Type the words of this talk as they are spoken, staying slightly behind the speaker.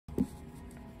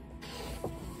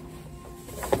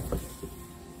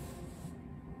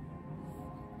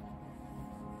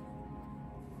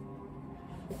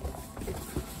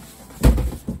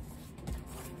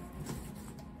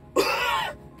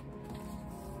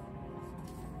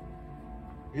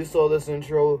You saw this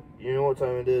intro. You know what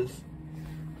time it is.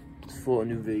 It's full of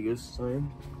New Vegas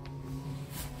time.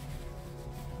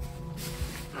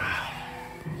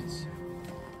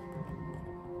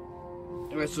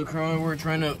 Alright, so currently we're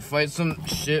trying to fight some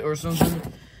shit or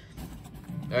something.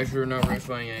 Actually, we're not really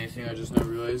fighting anything. I just now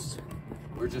realized.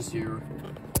 We're just here.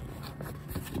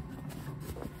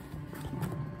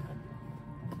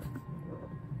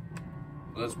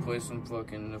 Let's play some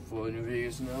fucking full of New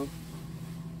Vegas now.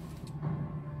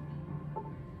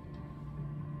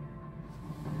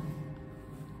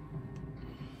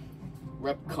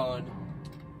 Repcon.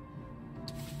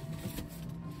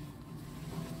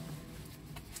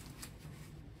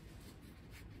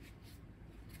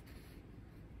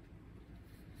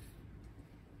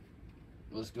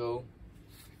 Let's go.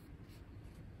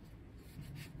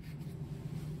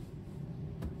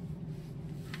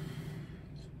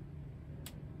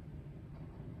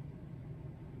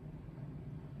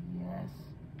 Yes.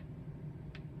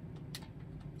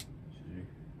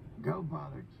 Go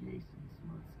bother Jason,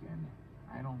 Smoothskin.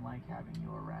 I don't like having you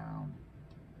around.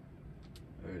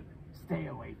 Alright. Stay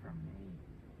away from me.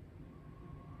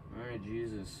 Alright,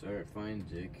 Jesus. Alright, fine,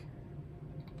 Dick.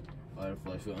 Light a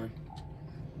flashlight on.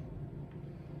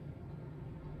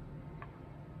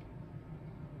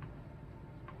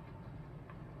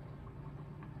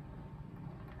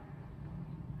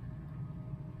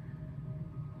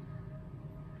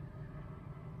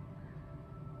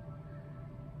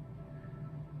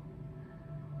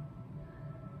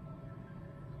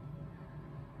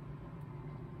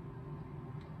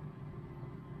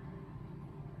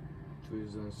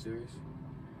 Tweezers on serious?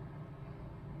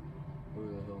 Who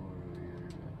the hell are we here?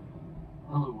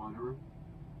 Hello, Wanderer.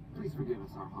 Please forgive us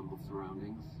our humble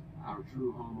surroundings. Our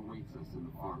true home awaits us in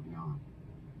the far beyond.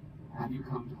 Have you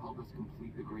come to help us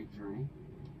complete the great journey?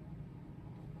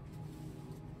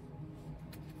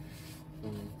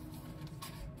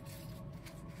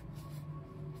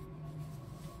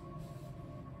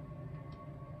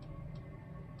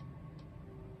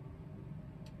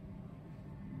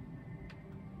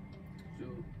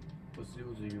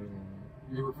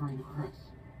 You're referring to Chris.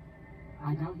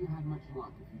 I doubt you had much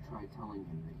luck if you tried telling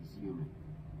him that he's human.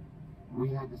 We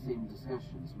had the same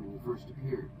discussions when he first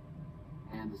appeared,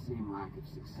 and the same lack of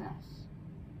success.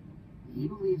 He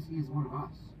believes he is one of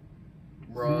us.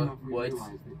 Soon enough we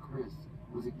realized that Chris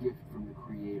was a gift from the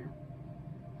Creator.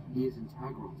 He is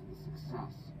integral to the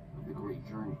success of the great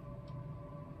journey.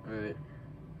 Alright.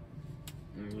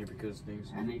 I'm here because things...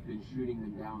 And they've been shooting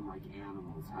them down like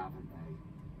animals, haven't they?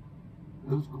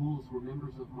 Those ghouls were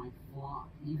members of my flock,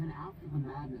 even after the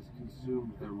madness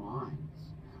consumed their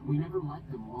minds. We never let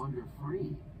them wander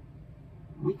free.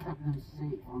 We kept them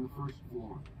safe on the first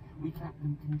floor. We kept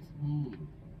them contained.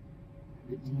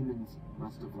 The demons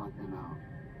must have let them out,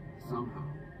 somehow.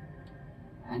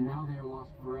 And now they are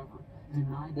lost forever.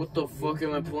 Denied. What the fuck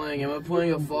am I playing? Am I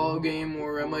playing a Fall game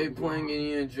or am I playing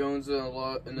Indiana Jones in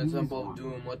the Temple of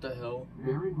Doom? What the hell?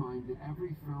 Bear in mind that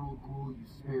every feral ghoul you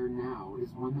spare now is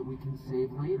one that we can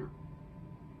save later.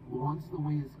 Once the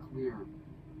way is clear,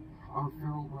 our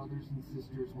feral brothers and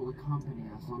sisters will accompany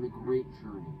us on the great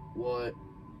journey. What?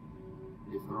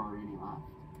 If there are any left.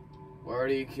 We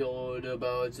already killed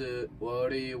we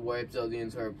already wiped out the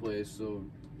entire place, so...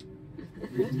 The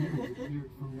demons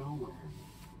appeared from nowhere.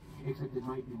 Except it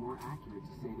might be more accurate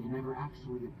to say they never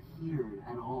actually appeared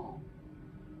at all.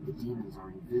 The demons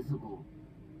are invisible.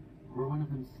 Where one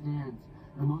of them stands,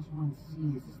 the most one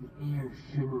sees is the air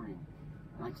shimmering,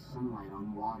 like sunlight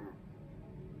on water.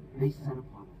 They set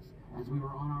upon us as we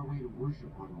were on our way to worship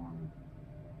one morning.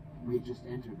 We had just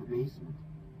entered the basement.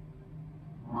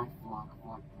 My flock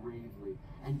fought bravely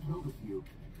and killed a few,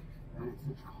 but at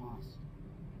such cost.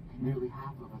 Nearly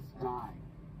half of us died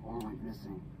or went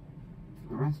missing.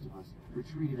 The rest of us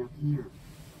retreated up here.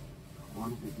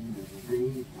 One of the demons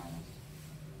raved at us,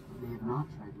 but they have not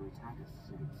tried to attack us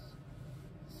since.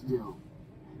 Still,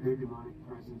 their demonic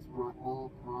presence brought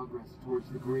all progress towards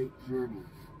the great journey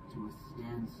to a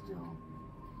standstill.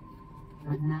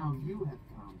 But now you have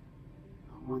come.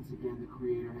 Once again, the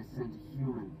Creator has sent a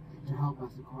human to help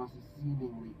us across a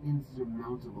seemingly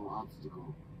insurmountable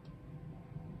obstacle.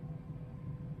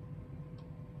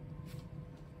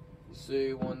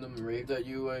 Say one of them raved at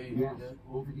you? Yes,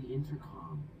 over the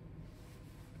intercom.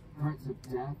 Threats of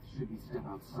death should we step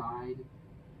outside.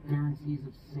 Guarantees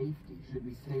of safety should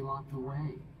we stay locked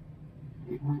away.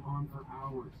 It went on for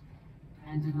hours,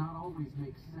 and did not always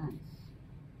make sense.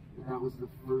 But that was the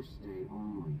first day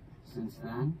only. Since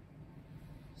then,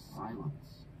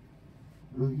 silence.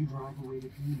 Will you drive away the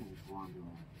demons,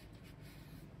 Wanderer?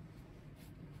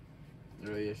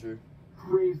 Yeah, sure.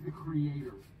 Praise the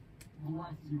Creator.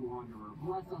 Bless you, Wanderer.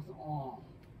 Bless us all.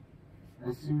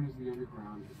 As soon as the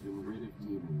underground has been rid of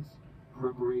demons,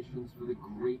 preparations for the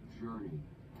great journey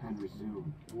can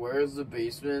resume. Where's the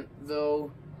basement,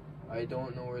 though? I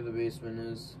don't know where the basement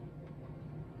is.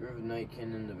 We have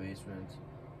Nightkin in the basement.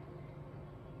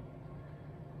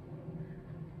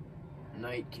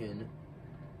 Nightkin.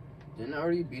 Didn't I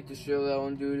already beat the shit out of that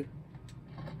one, dude?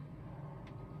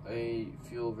 I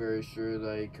feel very sure that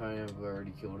I kind of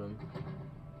already killed him.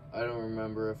 I don't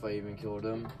remember if I even killed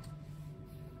him.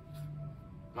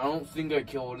 I don't think I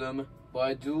killed him, but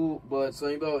I do. But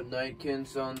something about Nightkin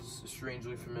sounds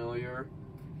strangely familiar.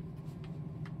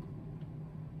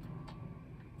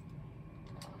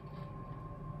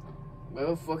 I have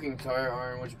a fucking tire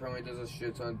iron, which apparently does a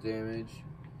shit ton of damage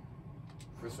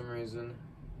for some reason.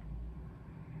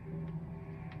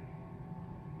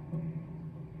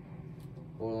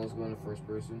 Hold on, let's go into first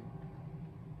person.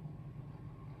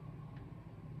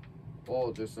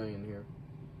 Oh, there's something in here.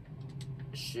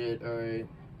 Shit, alright.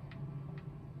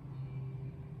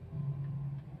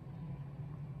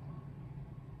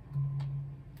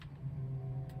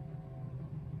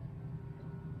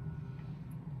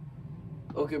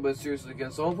 Okay, but seriously,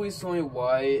 can someone please tell me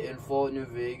why in Fallout New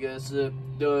Vegas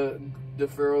the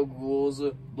feral ghouls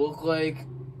look like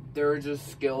they're just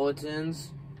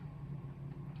skeletons,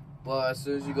 but as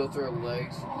soon as you go through their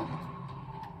legs,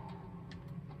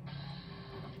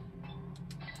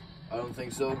 I don't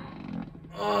think so.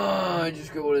 I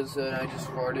just got what it said. I just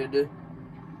farted.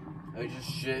 I just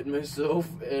shit myself,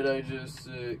 and I just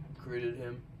created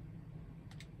him.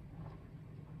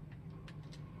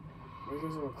 I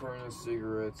guess I'm recording the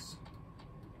cigarettes.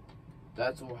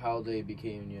 That's how they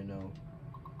became, you know.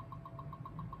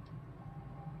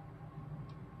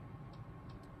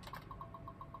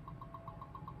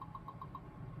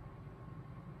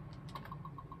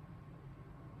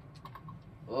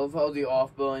 I love how the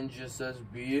off button just says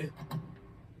B.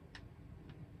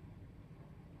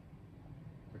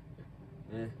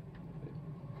 Eh.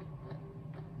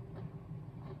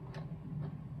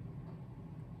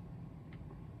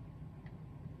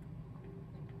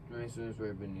 Nice one is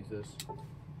right beneath this.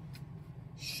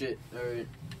 Shit, alright.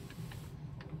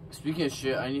 Speaking of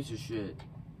shit, I need to shit.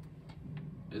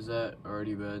 Is that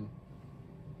already bad?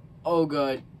 Oh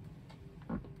god.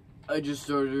 I just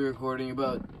started recording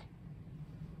about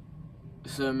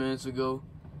 7 minutes ago.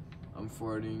 I'm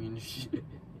farting and shit.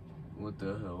 What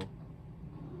the hell?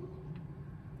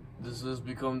 This has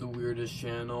become the weirdest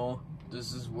channel.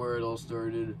 This is where it all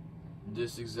started.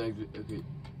 This exactly. Okay.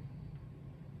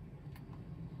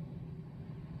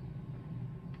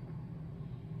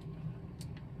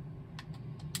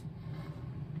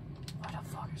 What the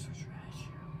fuck is so trash?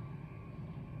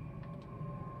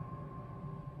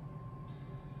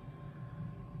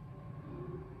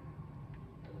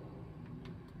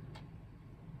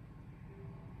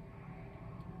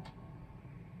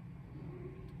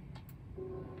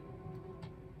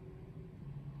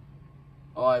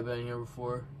 Oh, I've been here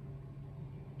before.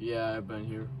 Yeah, I've been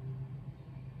here.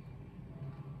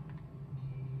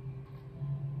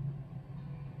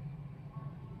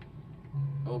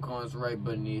 Ocon's right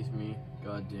beneath me.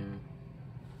 God damn it.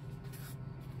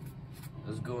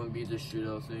 Let's go and beat the shit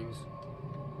out of things.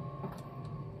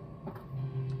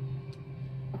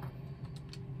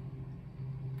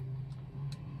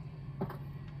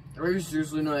 Are you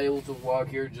seriously not able to walk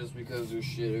here just because there's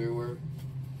shit everywhere?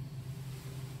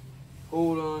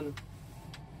 Hold on.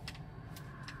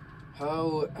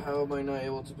 How am I not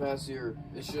able to pass here?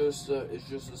 It's just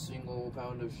a single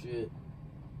pound of shit.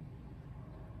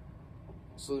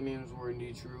 So the memes were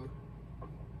indeed true.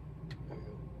 There you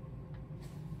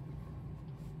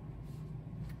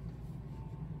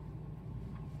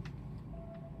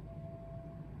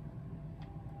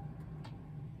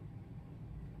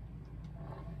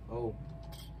go. Oh.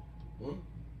 Huh?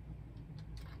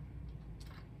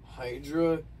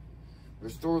 Hydra.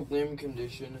 Restore limb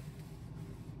condition.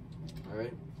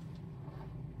 Alright.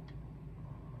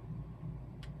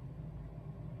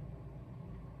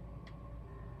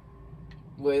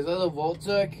 Wait, is that a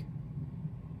Vault-Tec?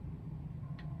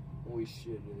 Holy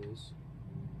shit, it is.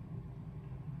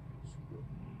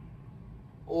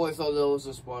 Oh, I thought that was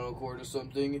a spinal cord or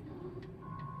something.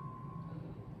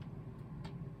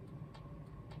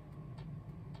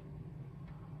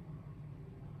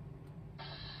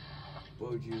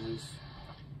 Oh, Jesus.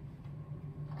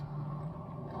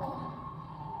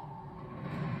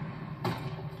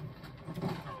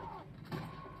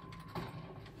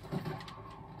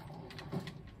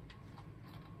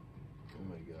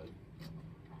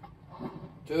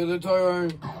 To the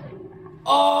turn.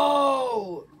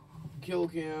 Oh! Kill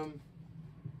cam.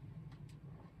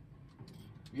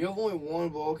 You have only one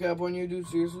ball cap on you, dude?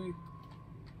 Seriously?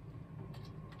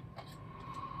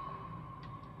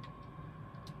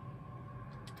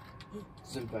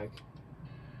 Zimpack.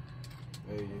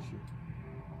 Hey, issue.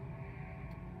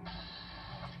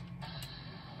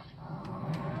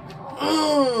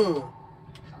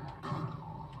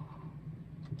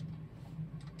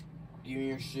 Give me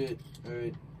your shit.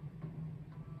 Alright.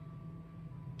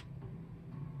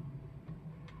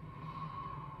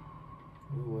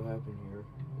 Ooh, what happened here?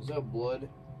 Is that blood?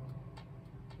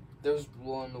 There's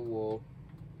blood on the wall.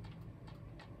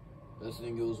 I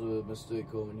think it was a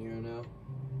mistake coming here now.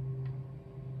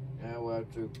 And I will have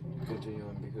to continue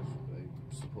on because I'm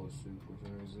supposed to for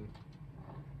some reason.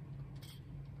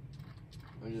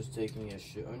 I'm just taking a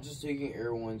shit. I'm just taking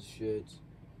everyone's shit.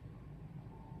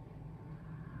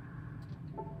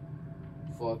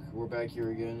 Fuck, we're back here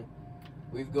again.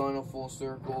 We've gone a full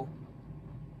circle.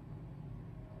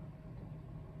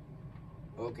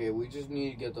 Okay, we just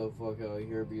need to get the fuck out of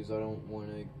here because I don't want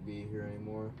to be here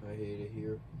anymore. I hate it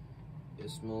here. It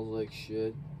smells like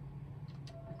shit.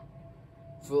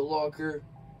 Foot Locker.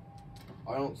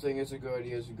 I don't think it's a good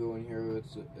idea to go in here if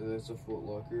it's a Foot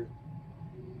Locker.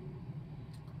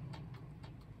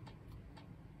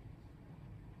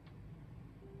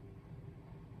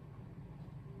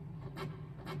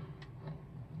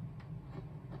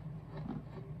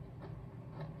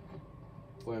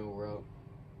 Final route.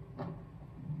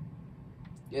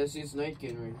 Yeah, see, it's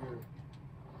Nightkin right here.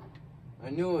 I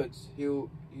knew it.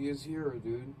 He is here,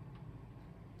 dude.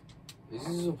 Is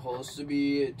he supposed to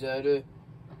be dead?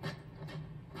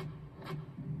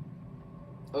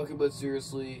 Okay, but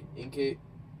seriously,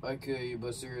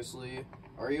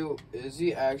 is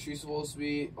he actually supposed to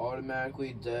be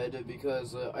automatically dead?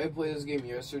 Because I played this game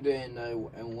yesterday,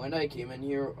 and when I came in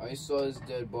here, I saw his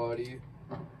dead body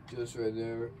just right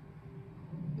there.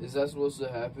 Is that supposed to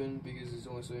happen? Because he's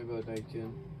only saying about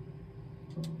Nightkin.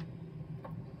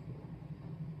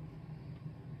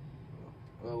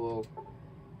 Oh well.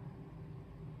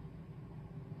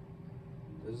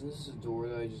 Isn't this the door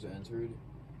that I just entered?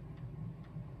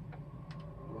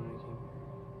 When I came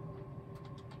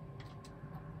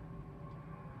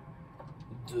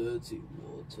here? Dirty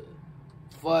water.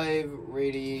 5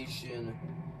 radiation.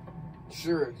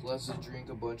 Sure, let's just drink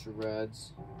a bunch of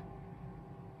rads.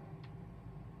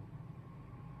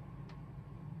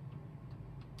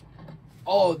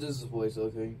 Oh, this is the place,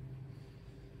 okay.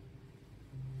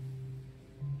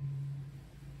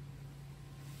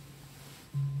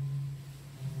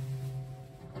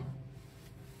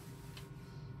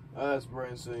 That's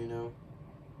Brian, so you know.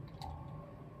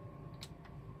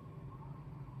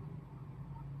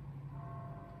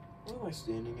 What am I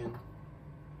standing in?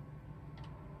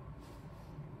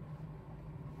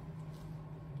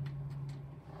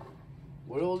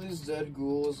 What all these dead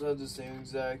ghouls have the same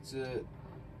exact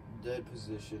dead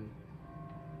position?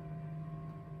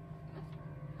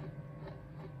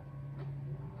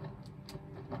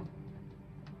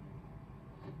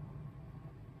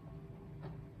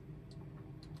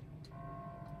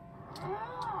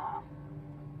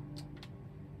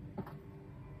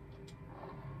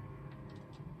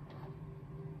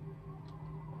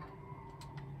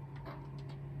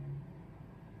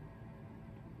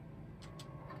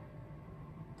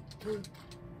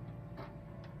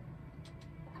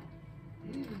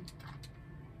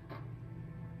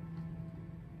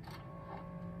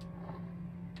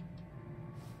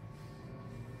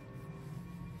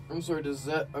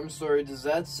 I'm sorry, does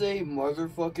that say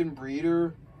motherfucking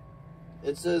breeder?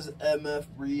 It says MF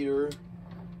breeder.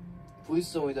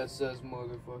 Please tell me that says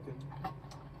motherfucking.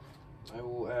 I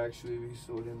will actually be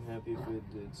so damn happy if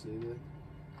it did say that.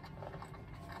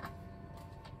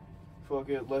 Fuck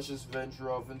it, let's just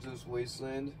venture off into this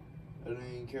wasteland. I don't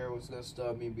even care what's gonna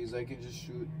stop me because I can just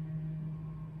shoot.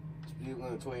 Speed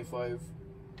limit 25.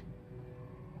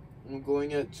 I'm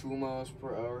going at 2 miles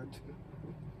per hour.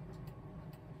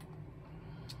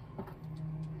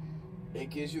 In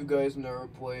case you guys never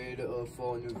played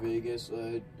Fallout New Vegas,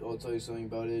 I'll tell you something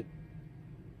about it.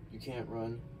 You can't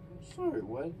run. Sorry,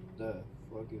 what the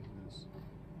fuck is this?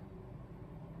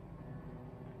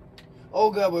 Oh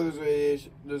god, but there's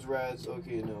radiation. There's rats.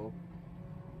 Okay, no.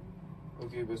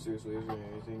 Okay, but seriously, is there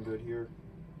anything good here?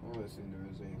 I don't think there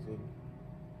is anything.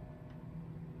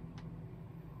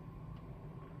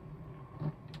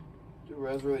 Do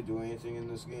rats really do anything in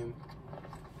this game?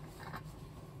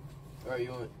 Alright,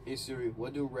 you want, hey Siri,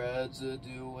 what do rads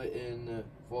do in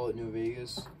Fallout New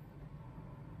Vegas?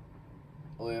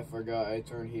 Oh yeah, I forgot, I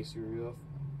turned Hey Siri off.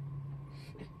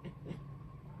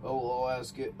 Oh, I'll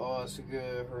ask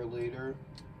her later.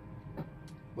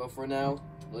 But for now,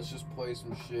 let's just play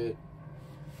some shit.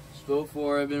 So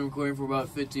far, I've been recording for about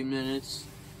 15 minutes.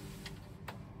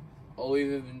 All we've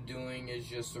been doing is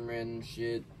just some random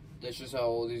shit. That's just how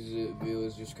all these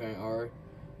videos just kind of are.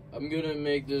 I'm gonna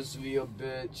make this video a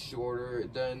bit shorter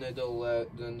than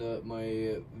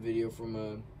my video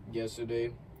from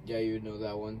yesterday. Yeah, you know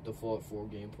that one, the Fallout 4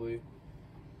 gameplay.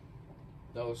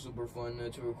 That was super fun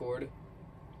to record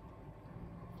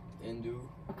and do.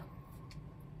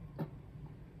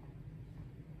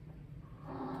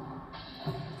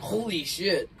 Holy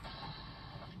shit!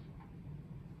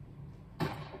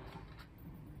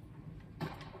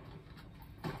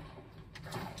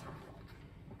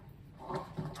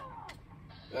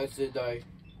 That's it, die.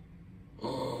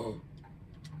 Boom!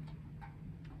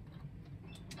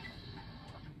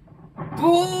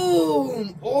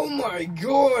 Oh my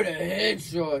god, a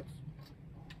headshot!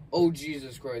 Oh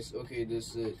Jesus Christ. Okay,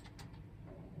 this is it.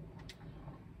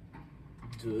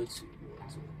 Dude,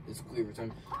 it's cleaver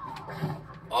time.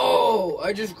 Oh!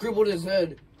 I just crippled his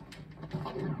head.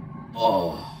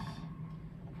 Oh.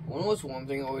 What's one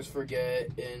thing I always forget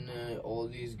in all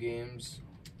these games?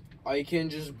 I can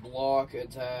just block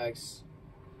attacks.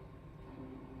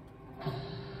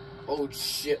 Oh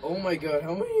shit. Oh my god,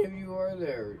 how many of you are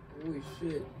there? Holy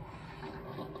shit.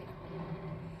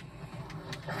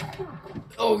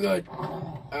 Oh god.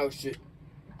 Oh shit.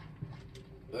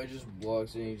 I just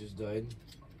blocked and he just died.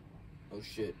 Oh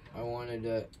shit. I wanted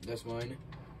that. That's mine.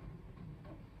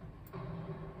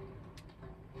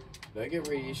 Did I get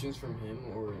radiations from him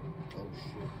or... Oh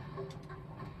shit.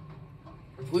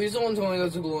 Please don't tell me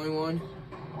that's a glowing one.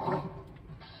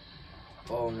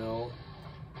 Oh no.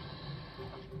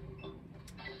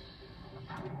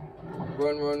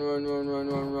 Run, run, run, run, run,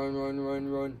 run, run, run, run,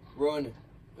 run, run.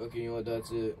 Okay, you know what,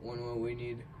 that's it. What we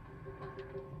need.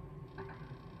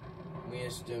 We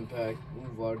need stim pack. Ooh,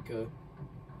 vodka.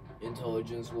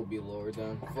 Intelligence will be lower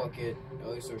down. Fuck it. At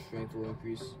least our strength will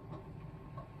increase.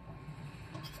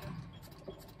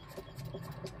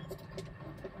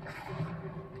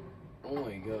 Oh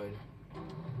my god.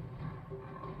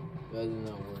 That did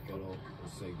not work at all.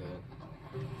 Let's take that.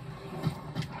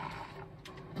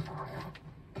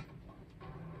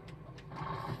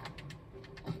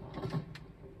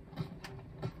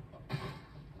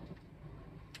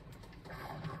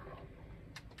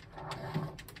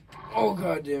 Oh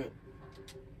god damn it.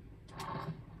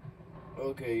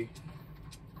 Okay.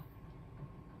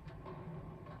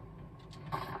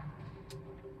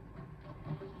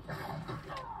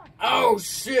 Oh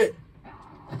shit!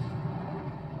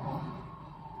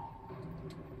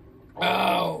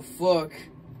 Oh fuck.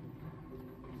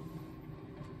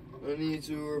 I need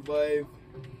to revive.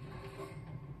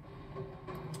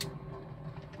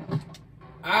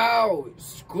 Ow!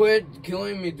 Quit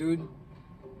killing me, dude.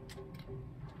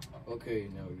 Okay,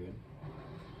 now we're good.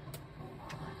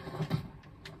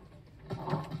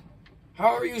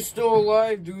 How are you still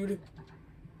alive, dude?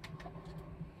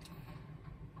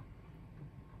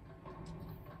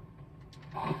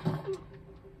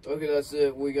 Okay, that's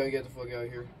it. We gotta get the fuck out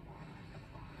of here.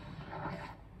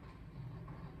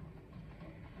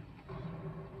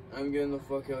 I'm getting the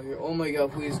fuck out of here. Oh my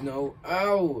god, please no.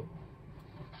 Ow!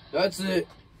 That's it.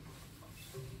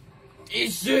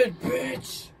 Eat shit,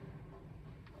 bitch!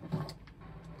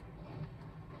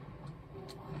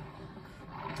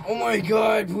 Oh my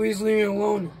god, please leave me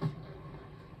alone.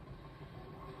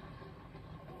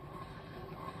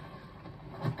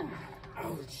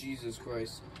 Oh, Jesus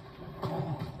Christ.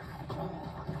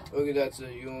 Okay, that's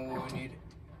it. You know what we need?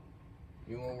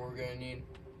 You know what we're gonna need?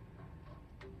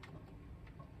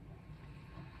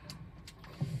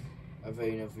 I've had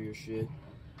enough of your shit.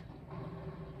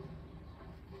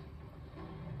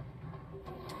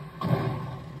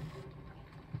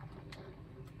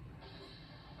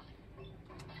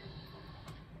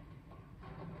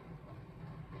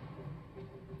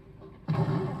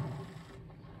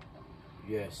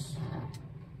 Yes.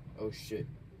 Oh shit.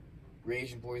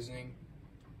 Radiation poisoning.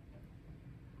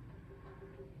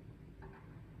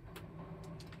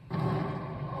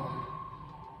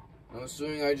 I'm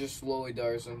assuming I just slowly die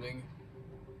or something.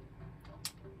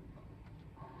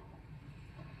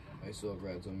 I still have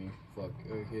rats on me. Fuck.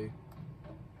 Okay.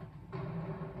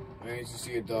 I need to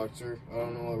see a doctor. I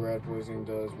don't know what rat poisoning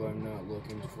does, but I'm not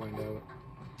looking to find out.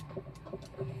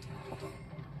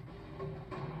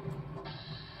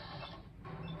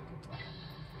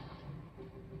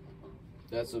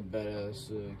 That's a badass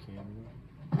camera.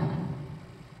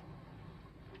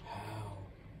 How?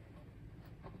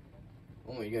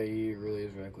 Oh my god, he really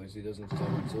is reckless. He doesn't stop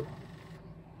until...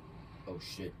 Oh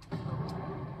shit.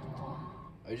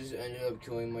 I just ended up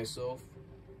killing myself.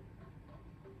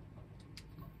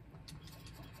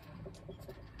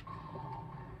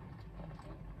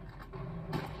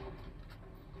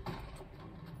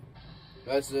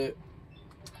 That's it.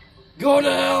 Go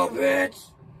to hell, bitch!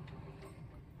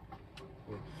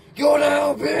 Go to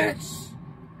hell, bitch!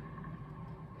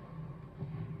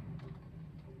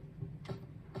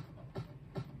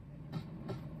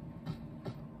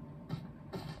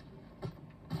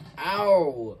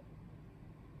 Ow!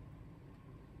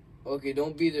 Okay,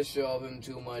 don't beat the shit out of him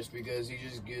too much because he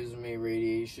just gives me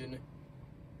radiation.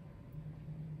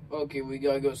 Okay, we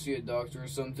gotta go see a doctor or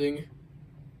something.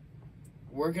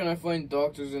 Where can I find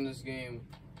doctors in this game?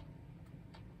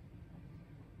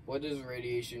 What does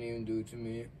radiation even do to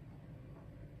me?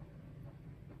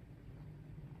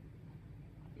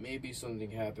 Maybe something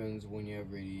happens when you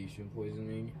have radiation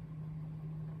poisoning.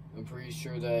 I'm pretty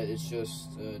sure that it's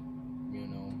just, you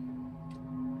know,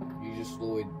 you just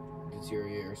slowly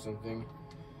deteriorate or something.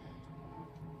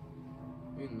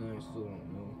 And I still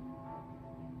don't know.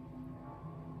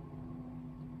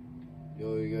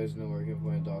 Yo, you guys know where I can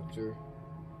find a doctor?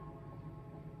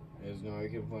 You guys know where I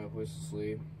can find a place to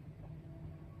sleep?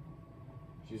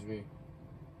 Excuse me.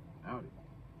 Howdy.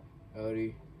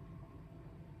 Howdy.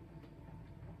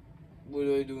 What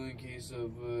do I do in case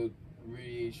of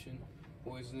radiation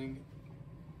poisoning?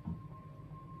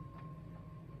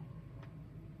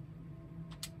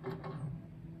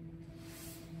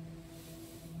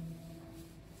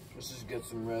 Let's just get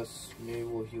some rest. Maybe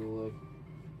we'll heal up.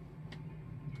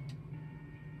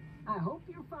 I hope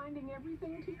you're finding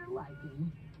everything to your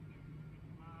liking.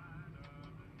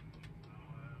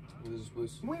 What is this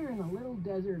place? We're in a little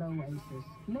desert oasis,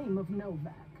 name of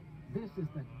Novak. This is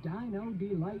the Dino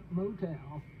Delight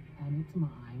Motel, and it's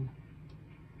mine.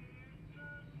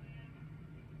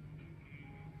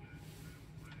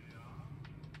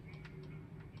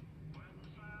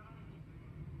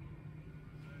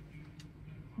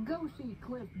 Go see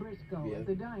Cliff Briscoe at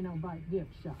the Dino Bite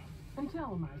gift shop and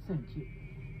tell him I sent you.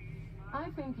 I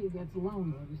think he gets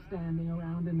lonely standing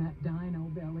around in that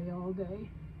dino belly all day.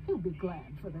 He'll be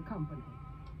glad for the company.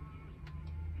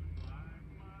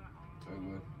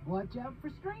 Watch out for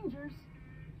strangers.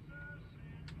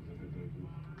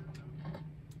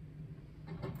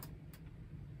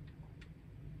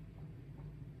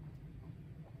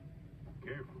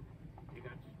 Careful. You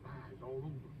got spies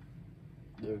all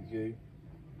over. Okay.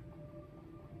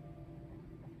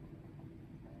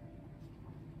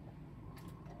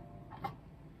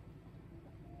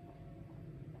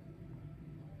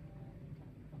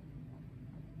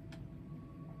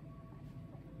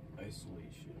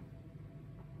 Isolation.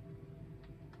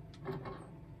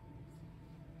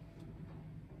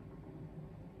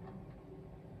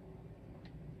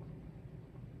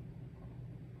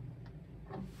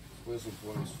 Where's the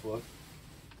boy as fuck?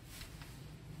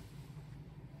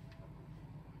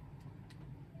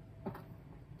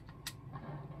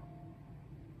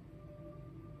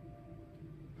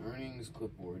 Earnings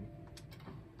clipboard.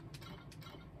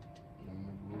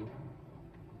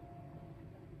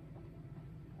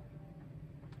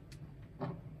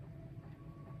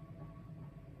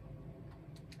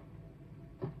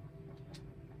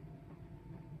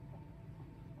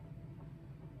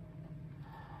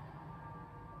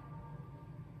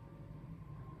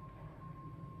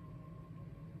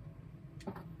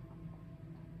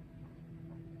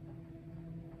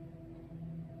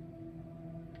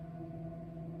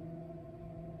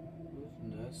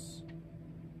 Ness.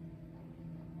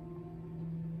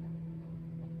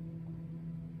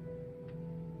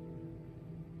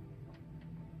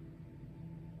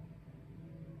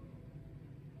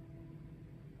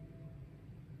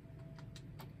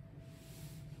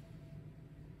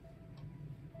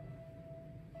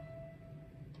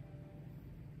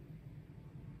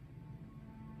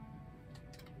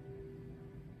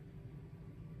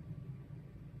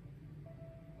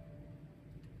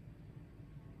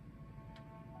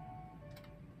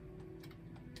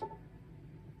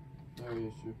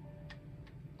 Issue.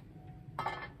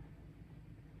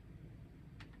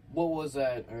 What was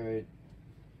that? Alright.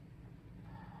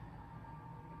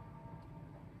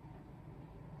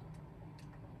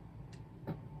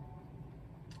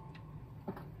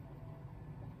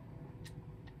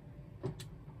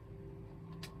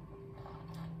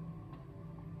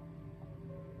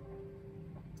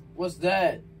 What's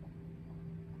that?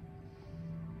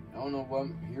 I don't know, but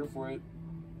I'm here for it.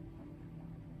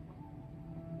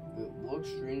 It looks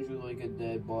strangely like a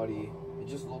dead body. It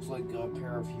just looks like a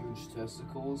pair of huge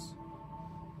testicles.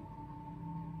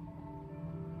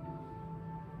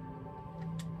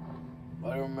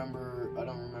 I don't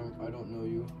know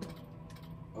you.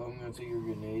 Oh, I'm gonna take your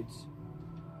grenades.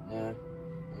 Nah.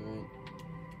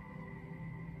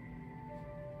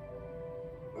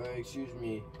 Alright, excuse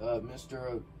me,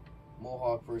 Mr.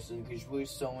 Mohawk person, could you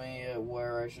please tell me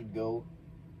where I should go?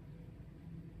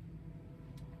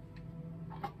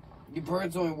 You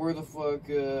birds on where the fuck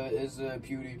is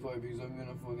PewDiePie, because I'm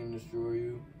gonna fucking destroy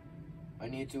you. I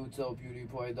need to tell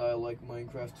PewDiePie that I like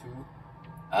Minecraft too.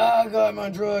 Ah, I got my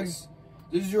drugs.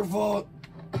 This is your fault.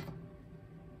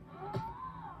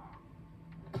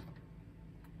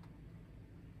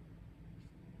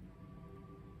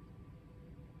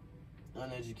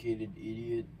 Uneducated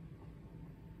idiot.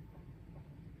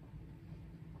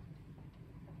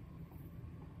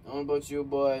 I don't know about you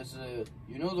boys,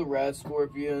 you know the rat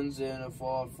scorpions in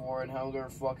Fallout 4 and how they're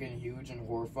fucking huge and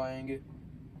horrifying?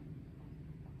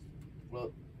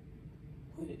 Well,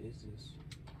 what is this?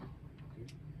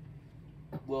 Okay.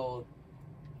 Well,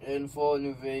 in Fallout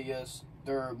New Vegas,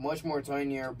 they're much more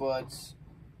tinier, but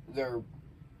they're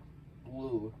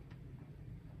blue.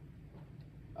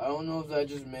 I don't know if that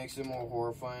just makes it more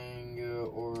horrifying,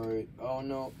 or, I don't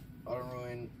know, I don't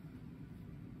really,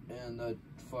 and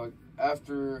fuck,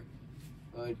 after,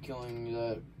 killing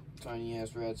that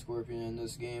tiny-ass rat scorpion in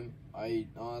this game, I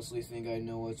honestly think I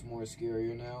know what's more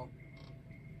scarier now.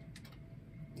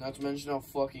 Not to mention how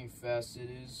fucking fast it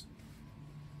is.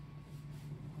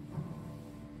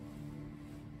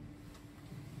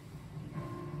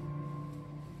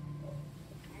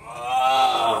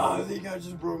 I think I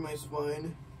just broke my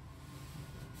spine.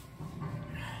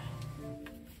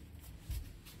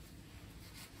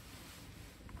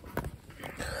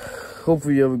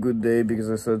 Hopefully you have a good day because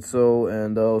I said so,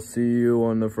 and I'll see you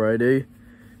on the Friday.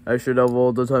 I should have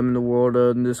all the time in the world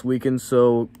this weekend,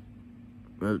 so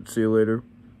see you later.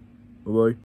 Bye-bye.